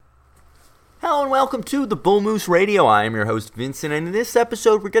Hello and welcome to the Bull Moose Radio. I am your host, Vincent, and in this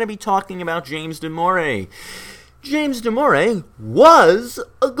episode we're going to be talking about James Damore. James Damore was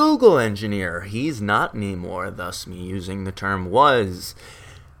a Google engineer. He's not anymore, thus me using the term was.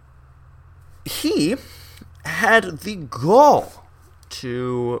 He had the gall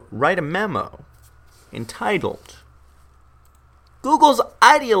to write a memo entitled Google's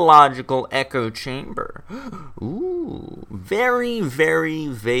Ideological Echo Chamber. Ooh, very, very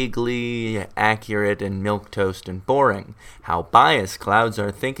vaguely accurate and milquetoast and boring. How biased clouds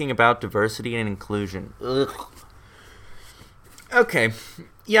are thinking about diversity and inclusion. Ugh. Okay,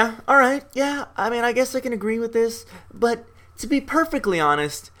 yeah, alright, yeah, I guess I can agree with this, but to be perfectly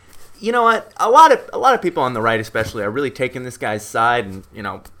honest, you know what, a lot of people on the right especially are really taking this guy's side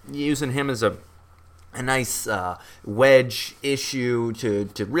and, using him as a nice wedge issue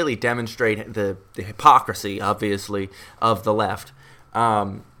to really demonstrate the hypocrisy, obviously, of the left.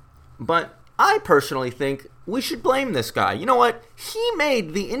 But I personally think we should blame this guy. You know what? He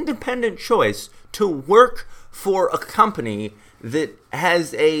made the independent choice to work for a company that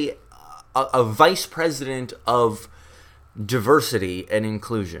has a vice president of diversity and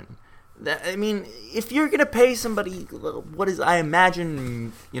inclusion. If you're going to pay somebody, what is, I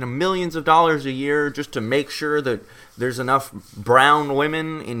imagine, millions of dollars a year just to make sure that there's enough brown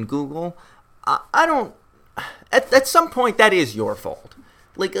women in Google, I don't, at some point that is your fault.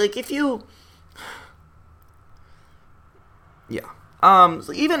 Like if you, yeah.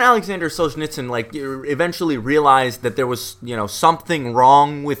 So even Alexander Solzhenitsyn, eventually realized that there was, something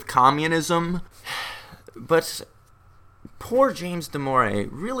wrong with communism, but poor James Damore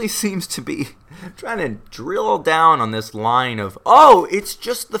really seems to be trying to drill down on this line of, it's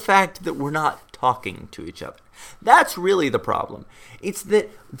just the fact that we're not talking to each other. That's really the problem. It's that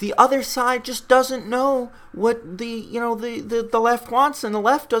the other side just doesn't know what the left wants, and the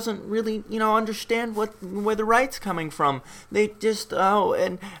left doesn't really, understand where the right's coming from. They just,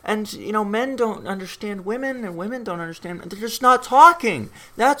 men don't understand women, and women don't understand men. They're just not talking.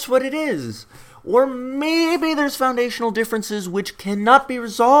 That's what it is. Or maybe there's foundational differences which cannot be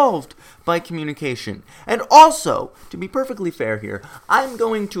resolved by communication. And also, to be perfectly fair here, I'm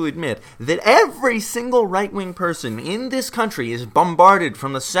going to admit that every single right-wing person in this country is bombarded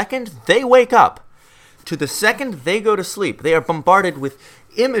from the second they wake up to the second they go to sleep. They are bombarded with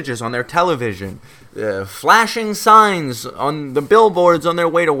images on their television, flashing signs on the billboards on their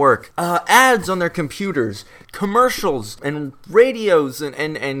way to work, ads on their computers, commercials and radios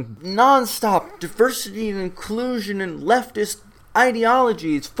and non-stop diversity and inclusion and leftist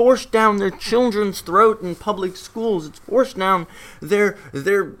ideology. It's forced down their children's throat in public schools. It's forced down their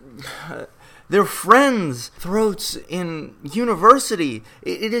friends' throats in university.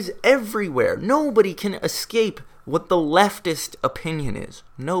 It is everywhere. Nobody can escape what the leftist opinion is.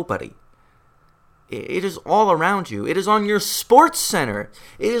 Nobody. It is all around you. It is on your sports center.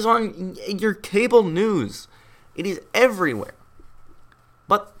 It is on your cable news. It is everywhere.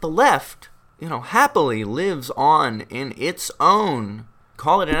 But the left, happily lives on in its own,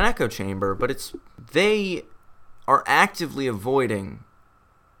 call it an echo chamber, but they are actively avoiding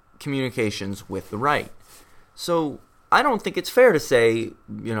communications with the right. So I don't think it's fair to say,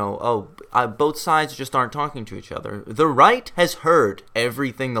 both sides just aren't talking to each other. The right has heard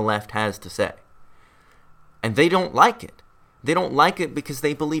everything the left has to say. And they don't like it. They don't like it because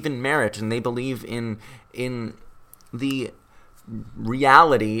they believe in merit and they believe in the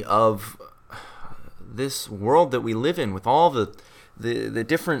reality of this world that we live in with all the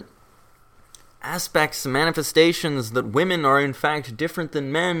different aspects and manifestations that women are in fact different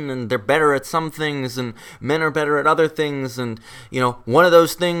than men, and they're better at some things and men are better at other things, and one of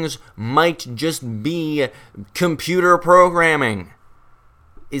those things might just be computer programming.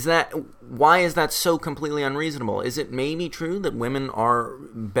 Why is that so completely unreasonable? Is it maybe true that women are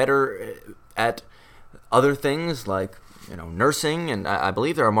better at other things like nursing, and I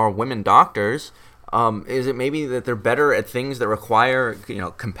believe there are more women doctors? Is it maybe that they're better at things that require,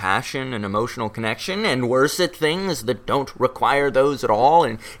 compassion and emotional connection, and worse at things that don't require those at all,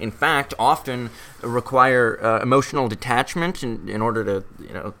 and in fact often require emotional detachment in order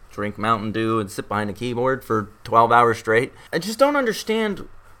to, drink Mountain Dew and sit behind a keyboard for 12 hours straight? I just don't understand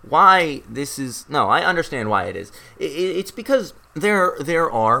why this is. No, I understand why it is. It's because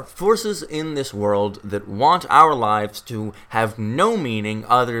there are forces in this world that want our lives to have no meaning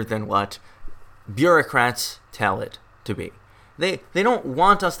other than what bureaucrats tell it to be. They don't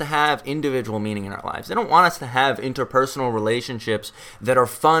want us to have individual meaning in our lives. They don't want us to have interpersonal relationships that are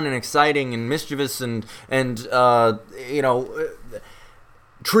fun and exciting and mischievous and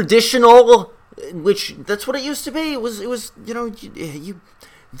traditional, which that's what it used to be. It was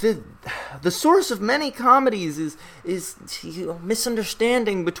the source of many comedies is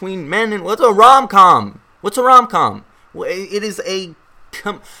misunderstanding between men and what's a rom-com? What's a rom-com? It is a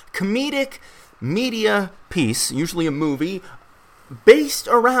comedic media piece, usually a movie, based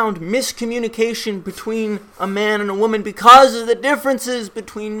around miscommunication between a man and a woman because of the differences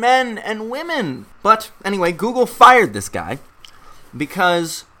between men and women. But anyway, Google fired this guy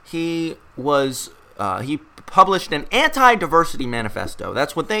because he published an anti-diversity manifesto.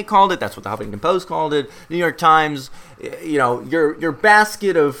 That's what they called it. That's what the Huffington Post called it. New York Times, your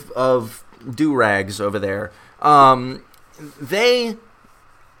basket of do-rags over there. They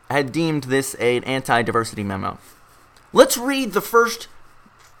had deemed this an anti-diversity memo. Let's read the first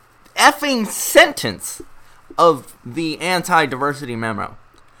effing sentence of the anti-diversity memo.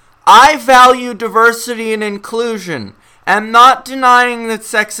 I value diversity and inclusion, am not denying that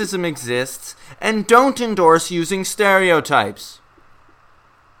sexism exists, and don't endorse using stereotypes.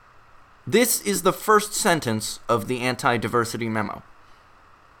 This is the first sentence of the anti-diversity memo.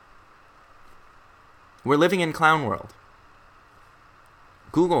 We're living in clown world.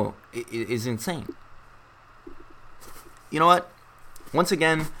 Google is insane. You know what? Once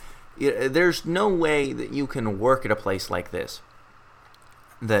again, there's no way that you can work at a place like this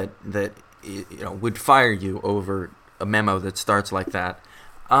that would fire you over a memo that starts like that,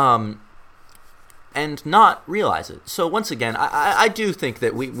 and not realize it. So once again, I do think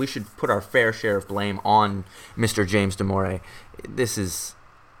that we should put our fair share of blame on Mr. James Damore. This is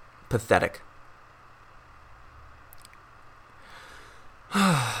pathetic.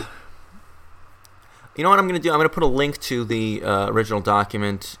 You know what I'm going to do? I'm going to put a link to the original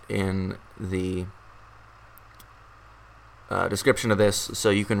document in the description of this so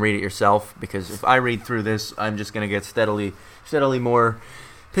you can read it yourself, because if I read through this, I'm just going to get steadily more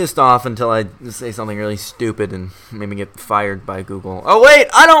pissed off until I say something really stupid and maybe get fired by Google. Oh, wait,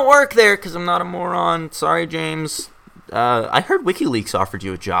 I don't work there because I'm not a moron. Sorry, James. I heard WikiLeaks offered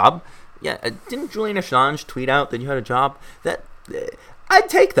you a job. Yeah, didn't Julian Assange tweet out that you had a job? I'd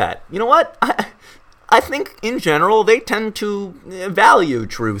take that. You know what? I think, in general, they tend to value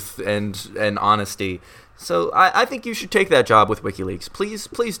truth and honesty. So I think you should take that job with WikiLeaks.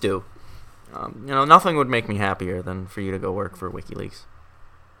 Please do. Nothing would make me happier than for you to go work for WikiLeaks.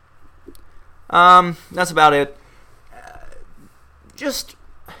 That's about it. Just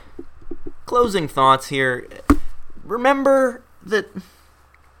closing thoughts here. Remember that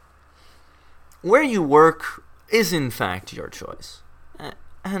where you work is, in fact, your choice.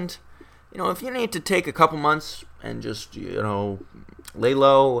 And if you need to take a couple months and just, lay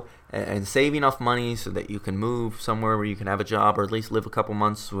low and save enough money so that you can move somewhere where you can have a job, or at least live a couple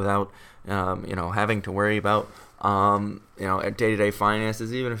months without, having to worry about, day-to-day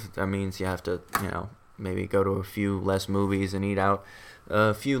finances, even if that means you have to, maybe go to a few less movies and eat out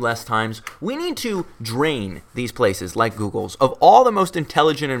a few less times. We need to drain these places like Google's of all the most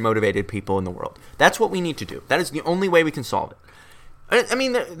intelligent and motivated people in the world. That's what we need to do. That is the only way we can solve it. I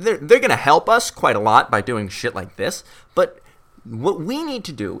mean, they're going to help us quite a lot by doing shit like this, but what we need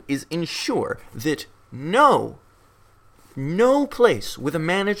to do is ensure that no place with a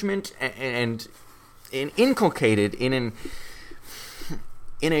management and inculcated in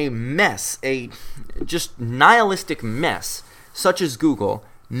a mess, a just nihilistic mess such as Google,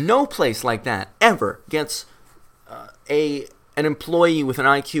 no place like that ever gets an employee with an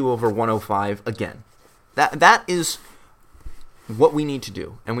IQ over 105 again. That is what we need to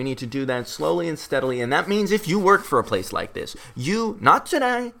do, and we need to do that slowly and steadily. And that means if you work for a place like this, you, not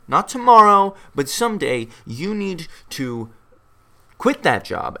today, not tomorrow, but someday, you need to quit that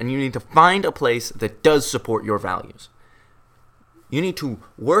job and you need to find a place that does support your values. You need to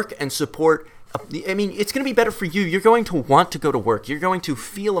work and support. It's going to be better for you. You're going to want to go to work. You're going to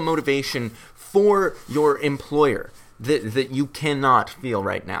feel a motivation for your employer that you cannot feel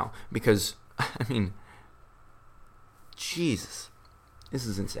right now, because Jesus, this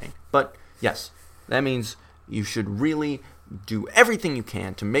is insane. But yes, that means you should really do everything you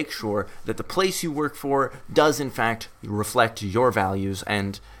can to make sure that the place you work for does in fact reflect your values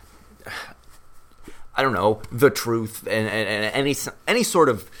and, the truth and any sort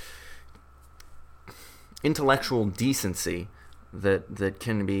of intellectual decency that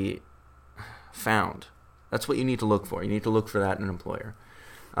can be found. That's what you need to look for. You need to look for that in an employer.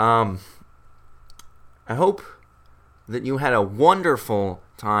 I hope that you had a wonderful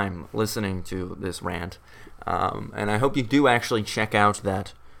time listening to this rant, and I hope you do actually check out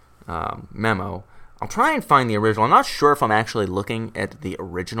that memo. I'll try and find the original. I'm not sure if I'm actually looking at the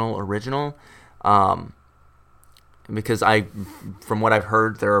original, because from what I've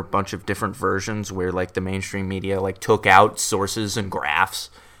heard, there are a bunch of different versions where like the mainstream media like took out sources and graphs,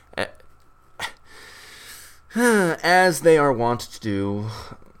 as they are wont to do.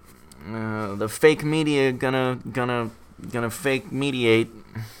 The fake media gonna fake mediate.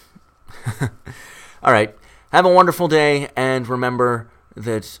 All right, have a wonderful day, and remember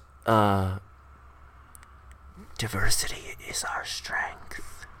that diversity is our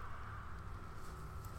strength.